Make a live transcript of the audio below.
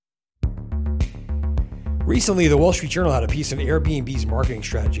Recently, the Wall Street Journal had a piece on Airbnb's marketing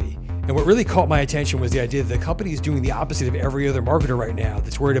strategy. And what really caught my attention was the idea that the company is doing the opposite of every other marketer right now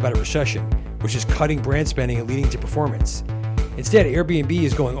that's worried about a recession, which is cutting brand spending and leading to performance. Instead, Airbnb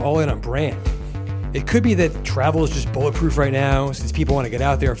is going all in on brand. It could be that travel is just bulletproof right now since people want to get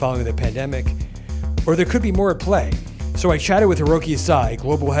out there following the pandemic, or there could be more at play. So I chatted with Hiroki Asai,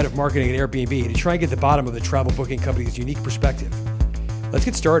 global head of marketing at Airbnb, to try and get to the bottom of the travel booking company's unique perspective. Let's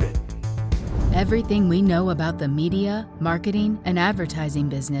get started. Everything we know about the media, marketing, and advertising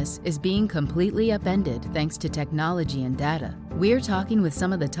business is being completely upended thanks to technology and data. We're talking with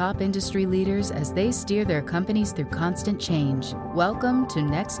some of the top industry leaders as they steer their companies through constant change. Welcome to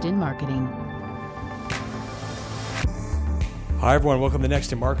Next in Marketing. Hi everyone, welcome to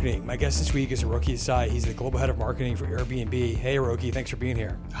Next in Marketing. My guest this week is Hiroki Asai. He's the global head of marketing for Airbnb. Hey Hiroki, thanks for being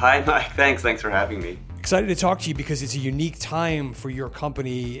here. Hi Mike, thanks for having me. Excited to talk to you because it's a unique time for your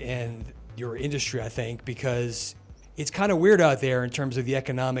company and your industry, I think, because it's kind of weird out there in terms of the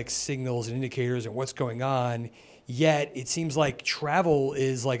economic signals and indicators and what's going on. Yet it seems like travel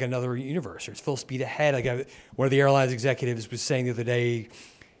is like another universe, or it's full speed ahead. One of the airlines executives was saying the other day,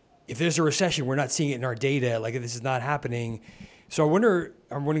 if there's a recession, we're not seeing it in our data. Like this is not happening. So I'm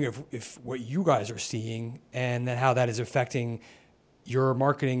wondering if what you guys are seeing and then how that is affecting your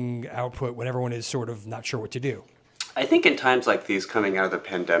marketing output when everyone is sort of not sure what to do. I think in times like these, coming out of the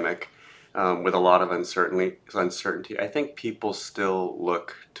pandemic, with a lot of uncertainty, I think people still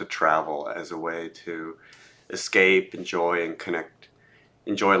look to travel as a way to escape, enjoy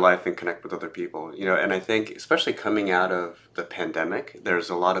life and connect with other people. And I think especially coming out of the pandemic, there's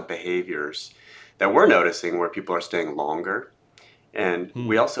a lot of behaviors that we're noticing where people are staying longer. And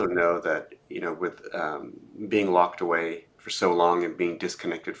we also know that, with being locked away for so long and being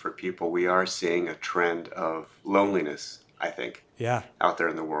disconnected for people, we are seeing a trend of loneliness, I think, out there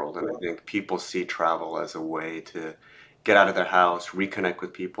in the world. And I think people see travel as a way to get out of their house, reconnect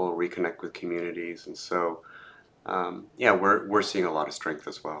with people, reconnect with communities. And so, we're seeing a lot of strength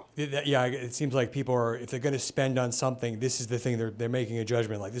as well. Yeah, it seems like people are, if they're going to spend on something, this is the thing they're making a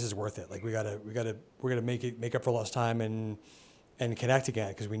judgment like this is worth it. Like we're gonna make up for lost time and connect again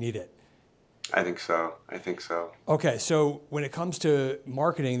because we need it. I think so. Okay, so when it comes to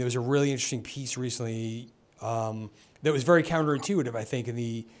marketing, there was a really interesting piece recently that was very counterintuitive, I think.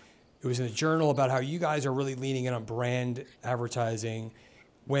 It was in the journal about how you guys are really leaning in on brand advertising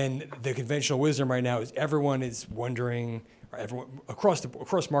when the conventional wisdom right now is everyone is wondering, or everyone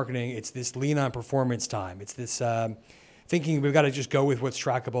across marketing, it's this lean on performance time. It's this thinking we've got to just go with what's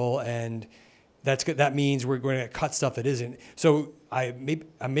trackable, and that means we're going to cut stuff that isn't. So maybe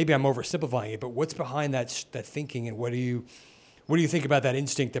I'm oversimplifying it, but what's behind that thinking, and what do you think about that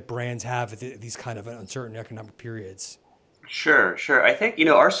instinct that brands have at these kind of uncertain economic periods? Sure. I think,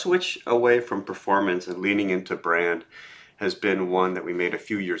 our switch away from performance and leaning into brand has been one that we made a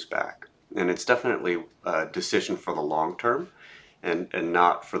few years back. And it's definitely a decision for the long term and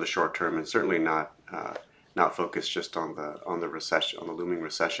not for the short term, and certainly not focused just on the recession, on the looming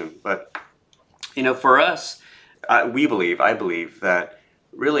recession. But, for us, I believe that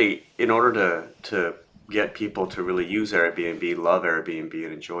really in order to get people to really use Airbnb, love Airbnb,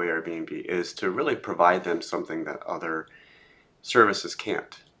 and enjoy Airbnb is to really provide them something that other services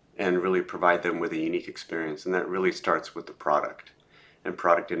can't, and really provide them with a unique experience. And that really starts with the product and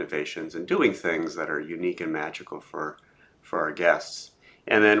product innovations and doing things that are unique and magical for our guests.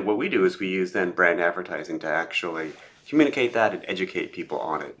 And then what we do is we use then brand advertising to actually communicate that and educate people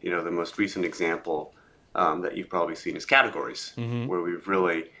on it. The most recent example that you've probably seen is Categories, where we've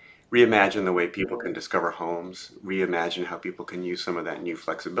really reimagine the way people can discover homes, reimagine how people can use some of that new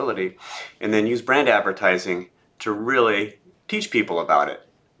flexibility, and then use brand advertising to really teach people about it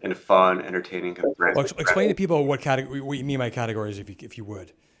in a fun, entertaining kind of brand. Well, explain to people what you mean by categories, if you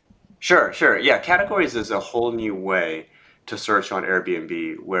would. Sure. Yeah, Categories is a whole new way to search on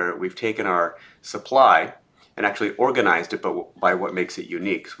Airbnb, where we've taken our supply and actually organized it, but by what makes it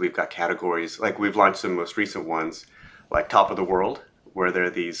unique. So we've got categories, like we've launched some most recent ones, like Top of the World, where there are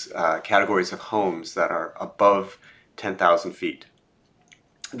these categories of homes that are above 10,000 feet.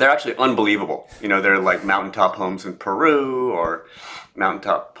 They're actually unbelievable. They're like mountaintop homes in Peru or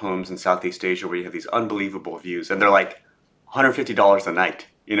mountaintop homes in Southeast Asia where you have these unbelievable views. And they're like $150 a night,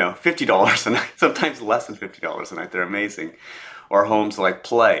 $50 a night, sometimes less than $50 a night. They're amazing. Or homes like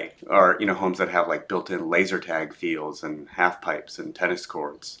Play, or homes that have like built-in laser tag fields and half pipes and tennis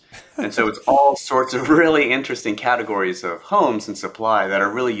courts. And so it's all sorts of really interesting categories of homes and supply that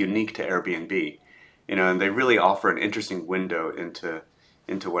are really unique to Airbnb, and they really offer an interesting window into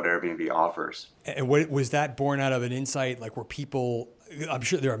what Airbnb offers. And what was that born out of an insight, like were people I'm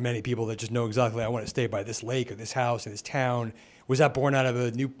sure there are many people that just know exactly, I want to stay by this lake or this house in this town. Was that born out of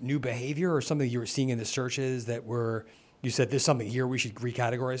a new behavior or something you were seeing in the searches you said there's something here, we should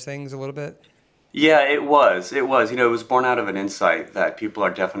recategorize things a little bit? Yeah, it was. It was. It was born out of an insight that people are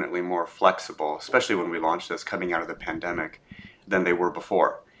definitely more flexible, especially when we launched this coming out of the pandemic, than they were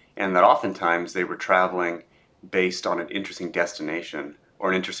before. And that oftentimes they were traveling based on an interesting destination or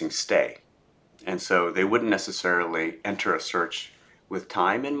an interesting stay. And so they wouldn't necessarily enter a search with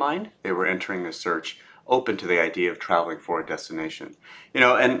time in mind. They were entering a search open to the idea of traveling for a destination.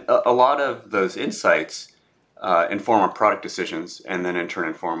 And a lot of those insights inform our product decisions and then in turn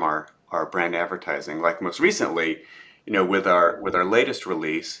inform our brand advertising. Like most recently, with our latest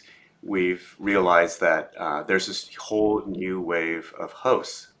release, we've realized that there's this whole new wave of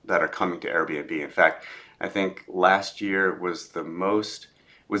hosts that are coming to Airbnb. In fact, I think last year was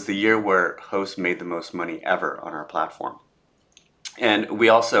the year where hosts made the most money ever on our platform. And we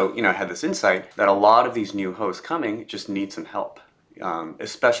also, had this insight that a lot of these new hosts coming just need some help,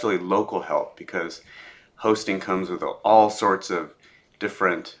 especially local help, because hosting comes with all sorts of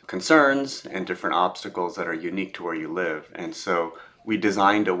different concerns and different obstacles that are unique to where you live. And so we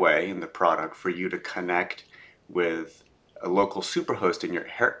designed a way in the product for you to connect with a local superhost in your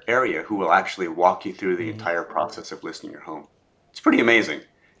area who will actually walk you through the entire process of listing your home. It's pretty amazing.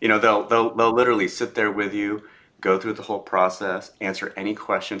 They'll literally sit there with you, go through the whole process, answer any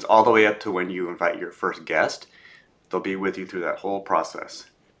questions, all the way up to when you invite your first guest. They'll be with you through that whole process.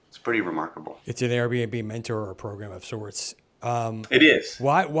 It's pretty remarkable. It's an Airbnb mentor or program of sorts. It is.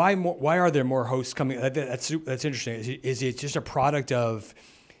 Why are there more hosts coming? That's interesting. Is it just a product of,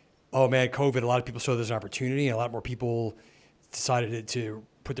 oh man, COVID? A lot of people saw there's an opportunity, and a lot more people decided to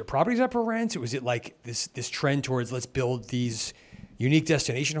put their properties up for rent. Was it like this trend towards let's build these unique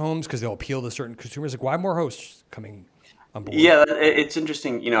destination homes because they'll appeal to certain consumers? Like, why more hosts coming on board? Yeah, it's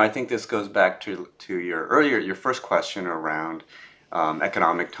interesting. I think this goes back to your first question around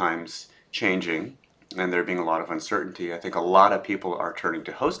economic times changing and there being a lot of uncertainty. I think a lot of people are turning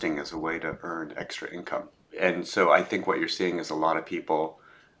to hosting as a way to earn extra income. And so I think what you're seeing is a lot of people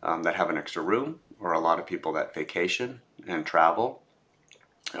that have an extra room, or a lot of people that vacation and travel,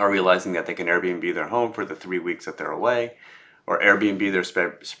 are realizing that they can Airbnb their home for the 3 weeks that they're away, or Airbnb their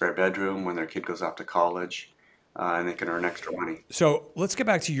spare bedroom when their kid goes off to college, and they can earn extra money. So let's get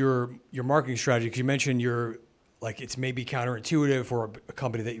back to your marketing strategy, because you mentioned it's maybe counterintuitive for a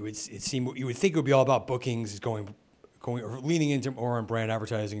company that you would think it would be all about bookings, going or leaning into more on brand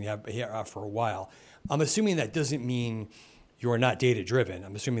advertising. You have for a while. I'm assuming that doesn't mean you're not data driven.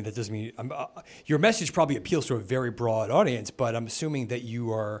 I'm assuming that doesn't mean your message probably appeals to a very broad audience, but I'm assuming that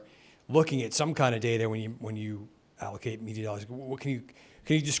you are looking at some kind of data when you allocate media dollars. What can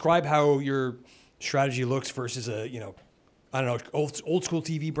you describe how your strategy looks versus old school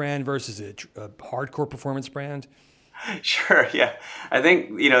TV brand versus a hardcore performance brand? Sure, yeah. I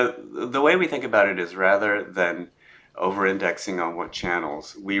think, the way we think about it is, rather than over-indexing on what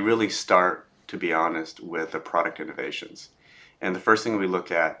channels, we really start, to be honest, with the product innovations. And the first thing we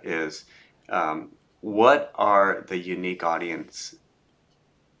look at is what are the unique audience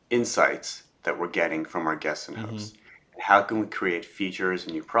insights that we're getting from our guests and hosts? Mm-hmm. How can we create features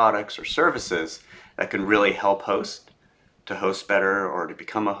and new products or services that can really help hosts to host better, or to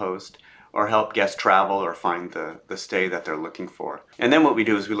become a host, or help guests travel or find the stay that they're looking for? And then what we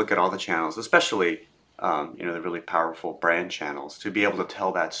do is we look at all the channels, especially the really powerful brand channels, to be able to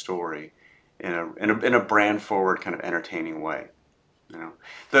tell that story in a brand forward kind of entertaining way.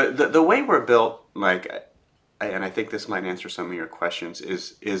 The way we're built, and I think this might answer some of your questions,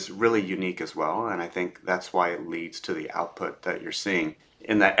 is really unique as well. And I think that's why it leads to the output that you're seeing,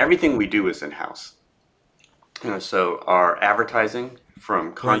 in that everything we do is in-house. So our advertising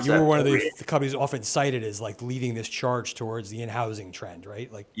from concept. Right, you were one of the companies often cited as leading this charge towards the in-housing trend,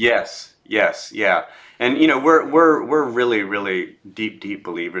 right? Yes, yeah. And we're really, really deep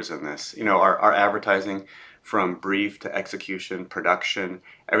believers in this. Our advertising, from brief to execution, production,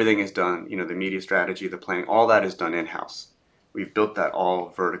 everything is done. The media strategy, the planning, all that is done in-house. We've built that all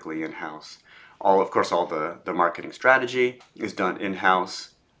vertically in-house. All the marketing strategy is done in-house.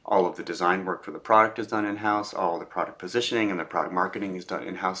 All of the design work for the product is done in-house. All of the product positioning and the product marketing is done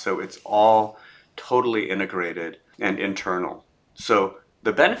in-house. So it's all totally integrated and internal. So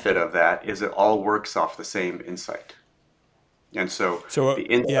the benefit of that is it all works off the same insight. And so the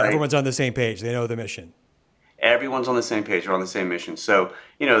insight, everyone's on the same page. They know the mission. Everyone's on the same page. We're on the same mission. So,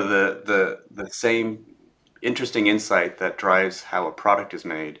 the same interesting insight that drives how a product is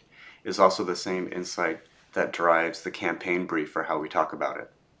made is also the same insight that drives the campaign brief for how we talk about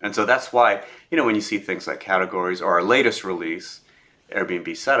it. And so that's why, when you see things like categories, or our latest release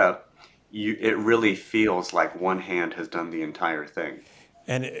Airbnb setup, it really feels like one hand has done the entire thing.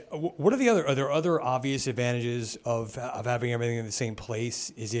 And what are are there other obvious advantages of having everything in the same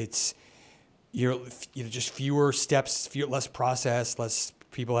place? Is it just fewer steps, less process, less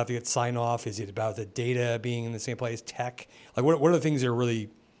people have to get sign off? Is it about the data being in the same place, tech? Like what are the things that are really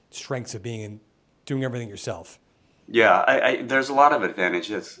strengths of doing everything yourself? Yeah, there's a lot of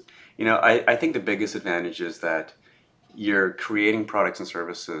advantages. I think the biggest advantage is that you're creating products and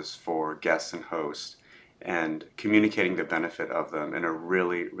services for guests and hosts and communicating the benefit of them in a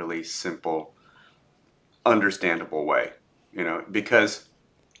really, really simple, understandable way. Because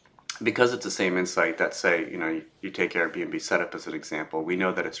it's the same insight that, say, you take Airbnb setup as an example. We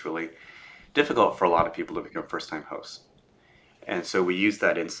know that it's really difficult for a lot of people to become first-time hosts. And so we use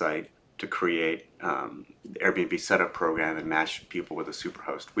that insight to create the Airbnb setup program and match people with a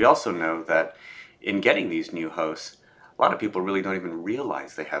superhost. We also know that in getting these new hosts, a lot of people really don't even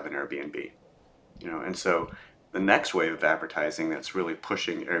realize they have an Airbnb. And so the next wave of advertising that's really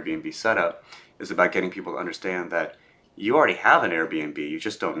pushing Airbnb setup is about getting people to understand that you already have an Airbnb, you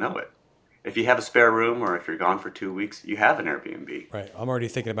just don't know it. If you have a spare room or if you're gone for 2 weeks, you have an Airbnb. Right. I'm already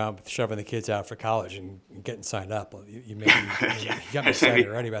thinking about shoving the kids out for college and getting signed up. You maybe Yeah. you got me excited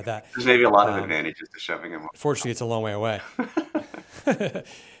already about that. There's maybe a lot of advantages to shoving them. Fortunately, it's a long way away.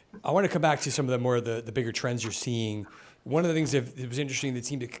 I want to come back to some of the bigger trends you're seeing. One of the things that was interesting that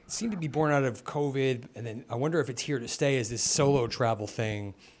seemed to be born out of COVID, and then I wonder if it's here to stay, is this solo travel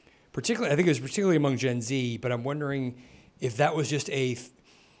thing. Particularly, I think it was particularly among Gen Z, but I'm wondering if that was just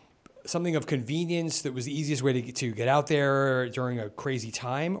something of convenience that was the easiest way to get out there during a crazy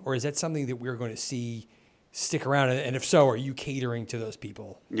time, or is that something that we're going to see stick around? And if so, are you catering to those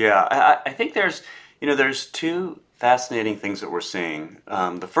people? Yeah, I think there's two fascinating things that we're seeing.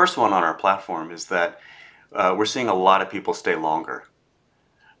 The first one on our platform is that we're seeing a lot of people stay longer.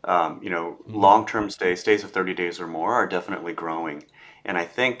 Long-term stays of 30 days or more are definitely growing. And I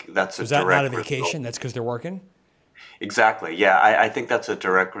think that's a direct result. Is that not a vacation? That's because they're working? Exactly. Yeah, I think that's a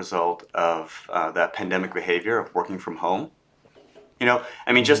direct result of that pandemic behavior of working from home.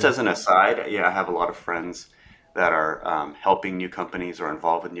 Just as an aside, I have a lot of friends that are helping new companies or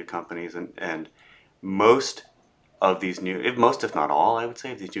involved with new companies, and most of these if not all, I would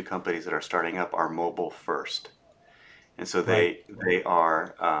say, of these new companies that are starting up are mobile first, and so they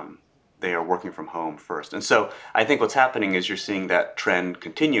are working from home first. And so I think what's happening is you're seeing that trend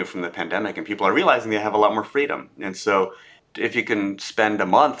continue from the pandemic, and people are realizing they have a lot more freedom. And so if you can spend a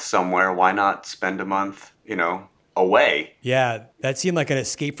month somewhere, why not spend a month, away? Yeah, that seemed like an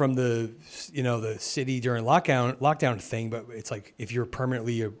escape from the city during lockdown thing. But it's like, if you're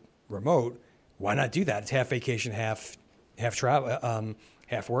permanently remote, why not do that? It's half vacation, half travel,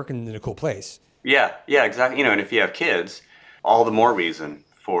 half work, and in a cool place. Yeah, exactly. And if you have kids, all the more reason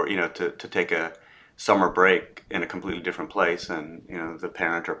for to take a summer break in a completely different place, and the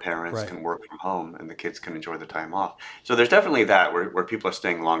parent or parents Right. can work from home and the kids can enjoy the time off. So there's definitely that where people are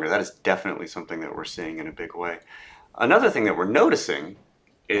staying longer. That is definitely something that we're seeing in a big way. Another thing that we're noticing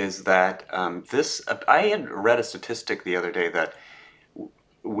is that I had read a statistic the other day that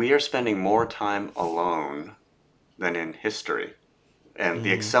we are spending more time alone than in history, and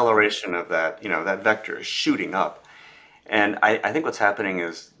the acceleration of that that vector is shooting up. And I think what's happening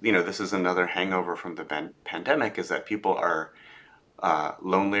is, this is another hangover from the pandemic, is that people are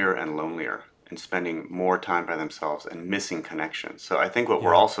lonelier and lonelier and spending more time by themselves and missing connection. So I think what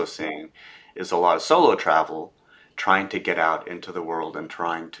we're also seeing is a lot of solo travel, trying to get out into the world and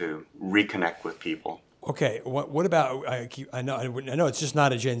trying to reconnect with people. Okay, what about, I know it's just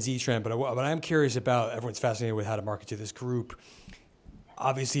not a Gen Z trend, but I'm curious about, everyone's fascinated with how to market to this group.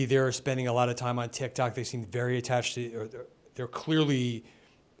 Obviously, they're spending a lot of time on TikTok. They seem very attached to, or they're clearly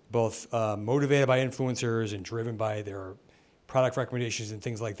both motivated by influencers and driven by their product recommendations and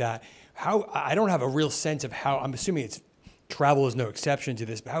things like that. I don't have a real sense of how, I'm assuming travel is no exception to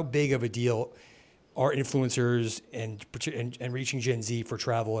this, but how big of a deal are influencers and reaching Gen Z for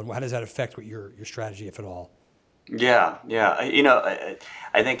travel, and how does that affect your strategy, if at all? Yeah.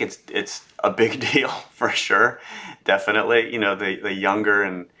 I think it's a big deal for sure. Definitely. The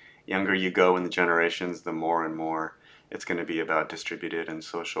younger you go in the generations, the more and more it's going to be about distributed and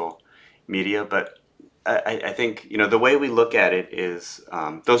social media. But I think, the way we look at it is,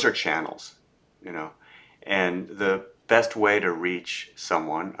 those are channels, and the best way to reach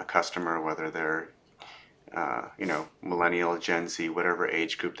someone, a customer, whether they're millennial, Gen Z, whatever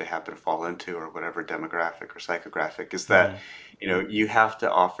age group they happen to fall into, or whatever demographic or psychographic, is that, you have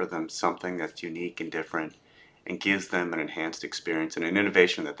to offer them something that's unique and different and gives them an enhanced experience and an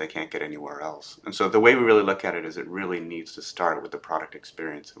innovation that they can't get anywhere else. And so the way we really look at it is it really needs to start with the product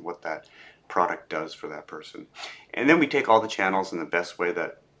experience and what that product does for that person. And then we take all the channels in the best way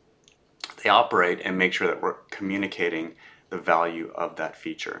that they operate and make sure that we're communicating the value of that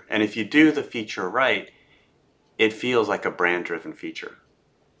feature. And if you do the feature right, it feels like a brand-driven feature,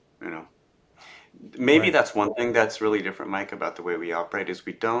 you know. Maybe Right. that's one thing that's really different, Mike, about the way we operate is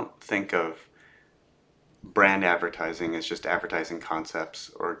we don't think of brand advertising as just advertising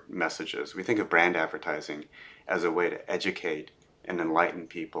concepts or messages. We think of brand advertising as a way to educate and enlighten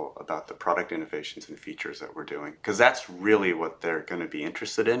people about the product innovations and features that we're doing, because that's really what they're going to be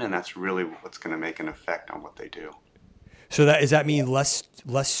interested in, and that's really what's going to make an effect on what they do. So that does that mean less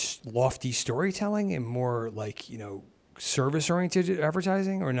lofty storytelling and more like, service oriented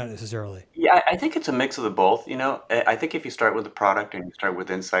advertising, or not necessarily? Yeah, I think it's a mix of the both. I think if you start with the product and you start with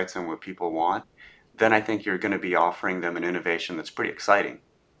insights and what people want, then I think you're going to be offering them an innovation that's pretty exciting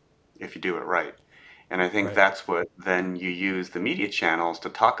if you do it right. And I think Right. that's what then you use the media channels to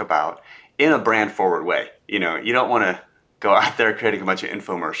talk about in a brand forward way. You don't want to go out there creating a bunch of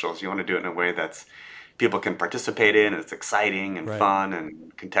infomercials. You want to do it in a way that's people can participate in, and it's exciting and Right. fun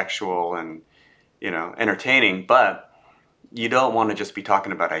and contextual and entertaining, but you don't want to just be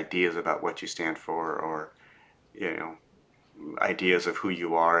talking about ideas about what you stand for or you know ideas of who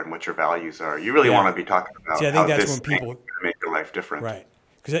you are and what your values are. You really want Yeah. to be talking See, about I think how that's this when thing is people, going to make your life different. right.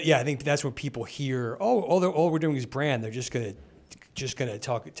 Because yeah, I think that's when people hear, oh, all we're doing is brand. They're just gonna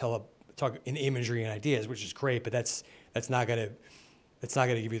talk in imagery and ideas, which is great, but that's not gonna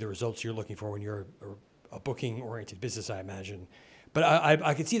give you the results you're looking for when you're a booking oriented business, I imagine. But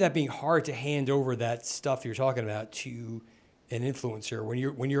I could see that being hard to hand over that stuff you're talking about to an influencer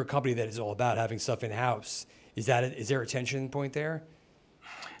when you're a company that is all about having stuff in house. Is there a tension point there?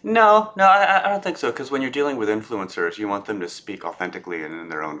 No, I don't think so. Because when you're dealing with influencers, you want them to speak authentically and in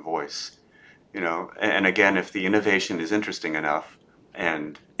their own voice. And again, if the innovation is interesting enough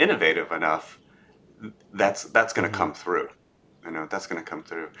and innovative enough, that's going to Hmm. come through. That's going to come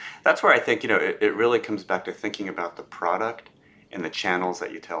through. That's where I think it really comes back to thinking about the product and the channels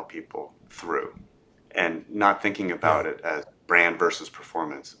that you tell people through, and not thinking about Right. it as brand versus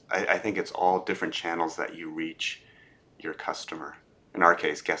performance. I think it's all different channels that you reach your customer. In our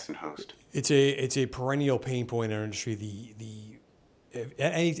case, guest and host. It's a perennial pain point in our industry.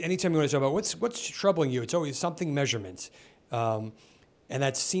 Anytime you want to talk about what's troubling you, it's always something measurement, um, and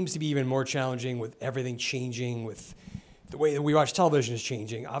that seems to be even more challenging with everything changing, with the way that we watch television is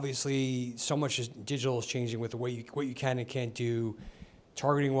changing. Obviously, so much digital is changing with the way what you can and can't do,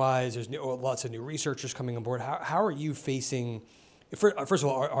 targeting wise. There's lots of new researchers coming on board. How are you facing? First of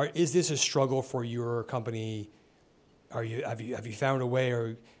all, is this a struggle for your company? Have you found a way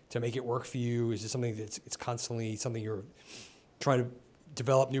or to make it work for you? Is it something that's it's constantly something you're trying to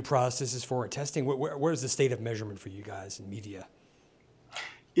develop new processes for and testing? Where's the state of measurement for you guys in media?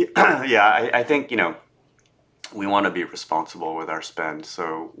 Yeah, I think we want to be responsible with our spend,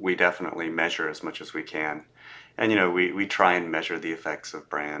 so we definitely measure as much as we can. And we try and measure the effects of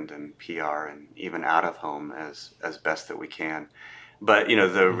brand and PR and even out of home as best that we can. But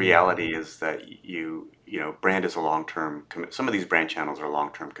the Hmm. reality is that brand is a long-term some of these brand channels are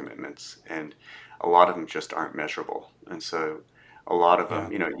long-term commitments, and a lot of them just aren't measurable. And so a lot of Yeah,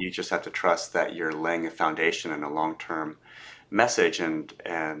 them, you just have to trust that you're laying a foundation and a long-term message and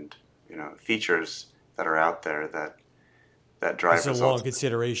features that are out there that this is drive a long results.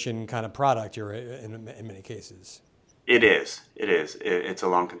 consideration kind of product. You're in many cases. It is. It is. It's a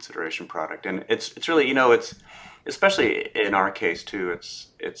long consideration product, and it's really it's especially in our case too.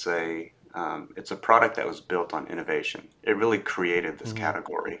 It's a product that was built on innovation. It really created this Hmm.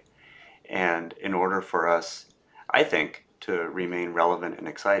 category, and in order for us, I think, to remain relevant and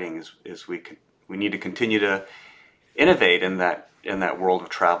exciting, is we need to continue to innovate in that world of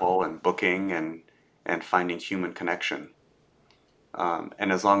travel and booking and finding human connection.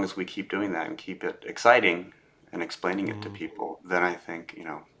 And as long as we keep doing that and keep it exciting and explaining it to Hmm. people, then I think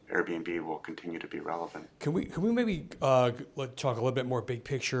Airbnb will continue to be relevant. Can we maybe talk a little bit more big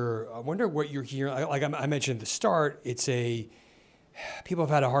picture? I wonder what you're hearing. Like I mentioned at the start, people have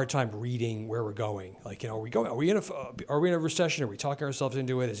had a hard time reading where we're going. Like, are we in a recession? Are we talking ourselves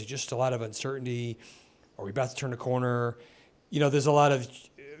into it? Is it just a lot of uncertainty? Are we about to turn a corner? There's a lot of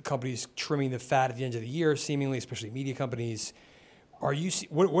companies trimming the fat at the end of the year, seemingly, especially media companies.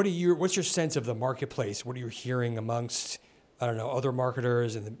 What's your sense of the marketplace? What are you hearing amongst, I don't know, other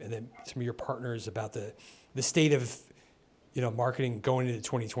marketers and then some of your partners about the state of, marketing going into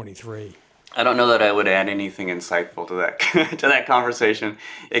 2023? I don't know that I would add anything insightful to that to that conversation,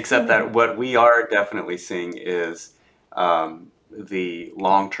 except that what we are definitely seeing is the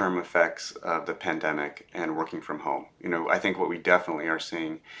long-term effects of the pandemic and working from home. I think what we definitely are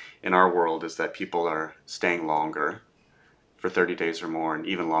seeing in our world is that people are staying longer for 30 days or more, and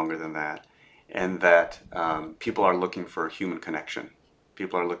even longer than that, and that people are looking for human connection.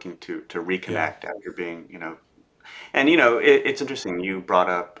 People are looking to Yeah. reconnect after being, and it's interesting. You brought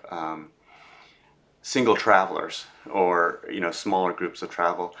up single travelers or smaller groups of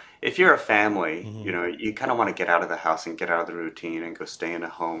travel. If you're a family, Hmm. you kind of want to get out of the house and get out of the routine and go stay in a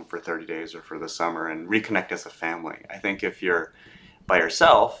home for 30 days or for the summer and reconnect as a family. I think if you're by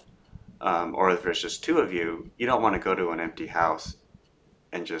yourself, or if there's just two of you, you don't want to go to an empty house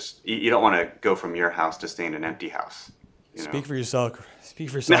and just you don't want to go from your house to stay in an empty house, you know. Speak for yourself.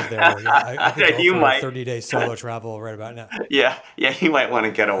 Speak for yourself there, Roy. I could go You for a might, 30-day solo travel right about now. yeah, you might want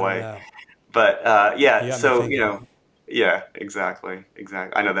to get I don't away. know. But You yeah, got me so thinking. yeah, exactly.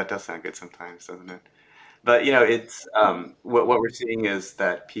 I know that does sound good sometimes, doesn't it? But it's what we're seeing is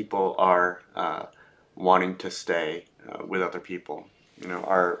that people are wanting to stay with other people.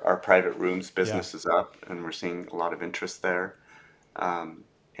 Our private rooms Yeah. business is up, and we're seeing a lot of interest there. Um,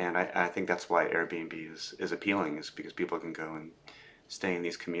 and I think that's why Airbnb is appealing, is because people can go and stay in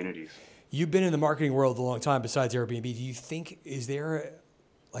these communities. You've been in the marketing world a long time besides Airbnb. Do you think, is there,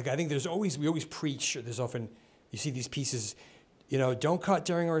 like, I think we always preach, there's often, you see these pieces, don't cut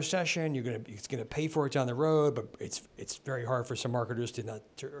during a recession. It's going to pay for it down the road, but it's very hard for some marketers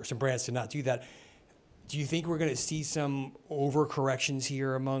or some brands to not do that. Do you think we're going to see some overcorrections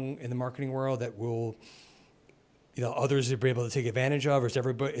here in the marketing world that will, others will be able to take advantage of, or is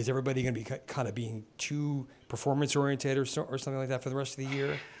everybody going to be kind of being too performance oriented or something like that for the rest of the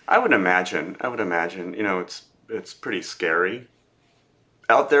year? I would imagine, it's pretty scary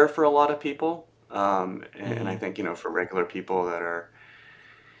out there for a lot of people. And I Hmm. think, for regular people that are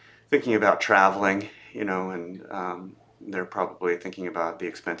thinking about traveling, and they're probably thinking about the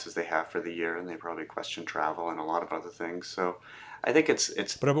expenses they have for the year, and they probably question travel and a lot of other things. So I think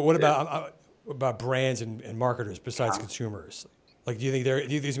But what it, about brands and marketers besides yeah. consumers? Like, do you think there's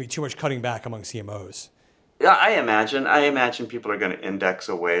going to be too much cutting back among CMOs? Yeah, I imagine people are going to index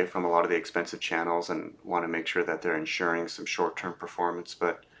away from a lot of the expensive channels and want to make sure that they're ensuring some short-term performance.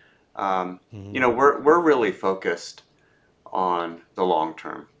 But Hmm. we're really focused on the long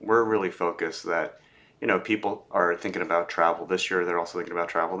term. We're really focused that, people are thinking about travel this year, they're also thinking about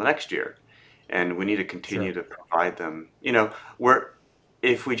travel the next year. And we need to continue Sure. to provide them, we're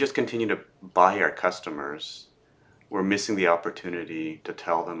if we just continue to buy our customers, we're missing the opportunity to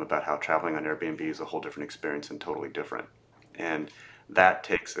tell them about how traveling on Airbnb is a whole different experience and totally different. And that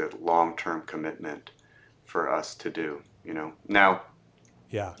takes a long-term commitment for us to do, Now,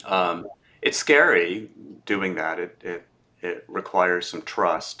 Yeah. um, it's scary doing that. It requires some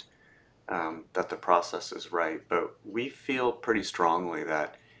trust, that the process is right. But we feel pretty strongly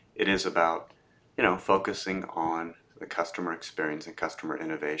that it is about, focusing on the customer experience and customer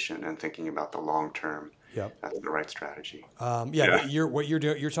innovation and thinking about the long term. Yep. That's the right strategy. Yeah. Yeah. What you're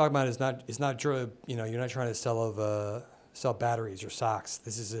doing, you're talking about you're not trying to sell batteries or socks.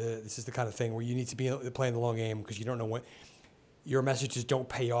 This is the kind of thing where you need to be playing the long game because you don't know what your messages don't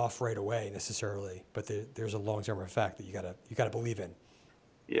pay off right away necessarily, but there's a long term effect that you gotta believe in.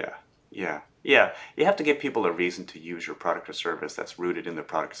 Yeah. Yeah. Yeah. You have to give people a reason to use your product or service that's rooted in the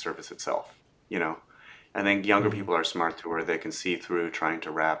product or service itself, you know? I think younger Hmm. people are smart to where they can see through trying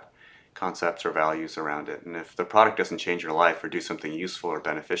to wrap concepts or values around it. And if the product doesn't change your life or do something useful or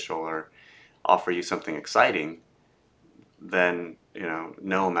beneficial or offer you something exciting, then,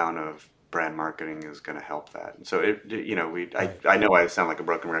 no amount of brand marketing is going to help that. And so Right. I know I sound like a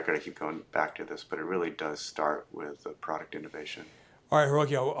broken record. I keep going back to this, but it really does start with the product innovation. All right,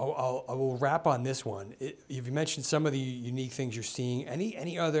 Hiroki, I will wrap on this one. You've mentioned some of the unique things you're seeing.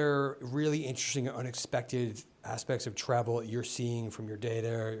 Any other really interesting, unexpected aspects of travel that you're seeing from your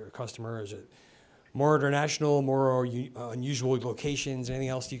data or your customers? Is it more international, more unusual locations? Anything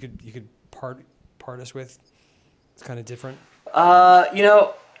else you could part us with? It's kind of different. Uh, you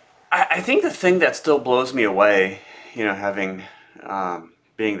know, I think the thing that still blows me away, having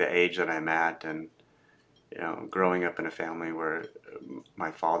being the age that I'm at, and growing up in a family where my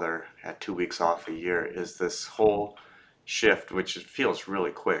father had 2 weeks off a year, is this whole shift, which it feels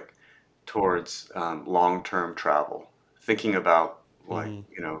really quick, towards long-term travel. Thinking about, like,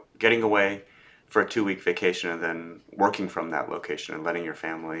 Hmm. getting away for a 2-week vacation and then working from that location and letting your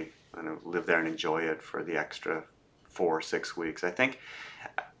family live there and enjoy it for the extra 4 or 6 weeks. I think,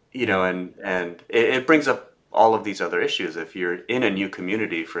 Yeah. and it brings up all of these other issues. If you're in a new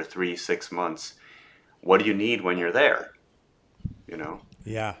community for 3-6 months, what do you need when you're there? You know?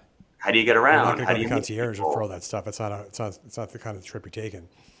 Yeah. How do you get You're around? not going How to do go to you meet concierge people? for all that stuff. It's not the kind of trip you're taking.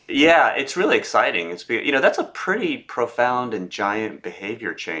 Yeah, it's really exciting. That's a pretty profound and giant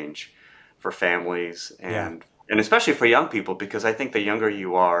behavior change for families Yeah. and especially for young people, because I think the younger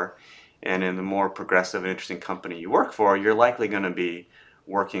you are and in the more progressive and interesting company you work for, you're likely going to be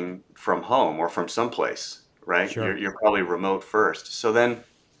working from home or from someplace, right? Sure. You're probably remote first. So then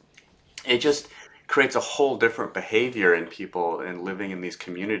it just creates a whole different behavior in people and living in these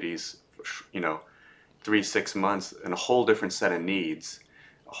communities, 3-6 months, and a whole different set of needs,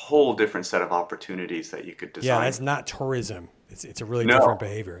 a whole different set of opportunities that you could Yeah, design. that's not tourism. It's a really No. different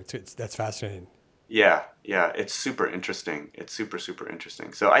behavior. That's fascinating. Yeah, it's super interesting. It's super, super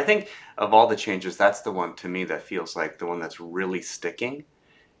interesting. So I think of all the changes, that's the one to me that feels like the one that's really sticking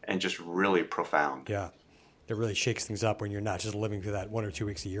and just really profound. Yeah. It really shakes things up when you're not just living for that 1 or 2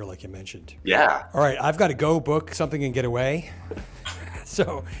 weeks a year like you mentioned. Yeah. All right, I've got to go book something and get away.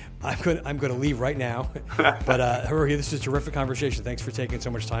 So I'm going to leave right now. But Hiroki, this is a terrific conversation. Thanks for taking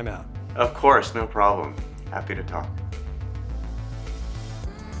so much time out. Of course, no problem. Happy to talk.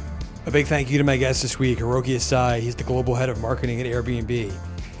 A big thank you to my guest this week, Hiroki Asai. He's the global head of marketing at Airbnb.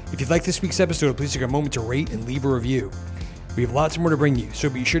 If you'd like this week's episode, please take a moment to rate and leave a review. We have lots more to bring you, so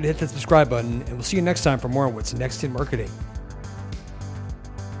be sure to hit that subscribe button, and we'll see you next time for more on what's next in marketing.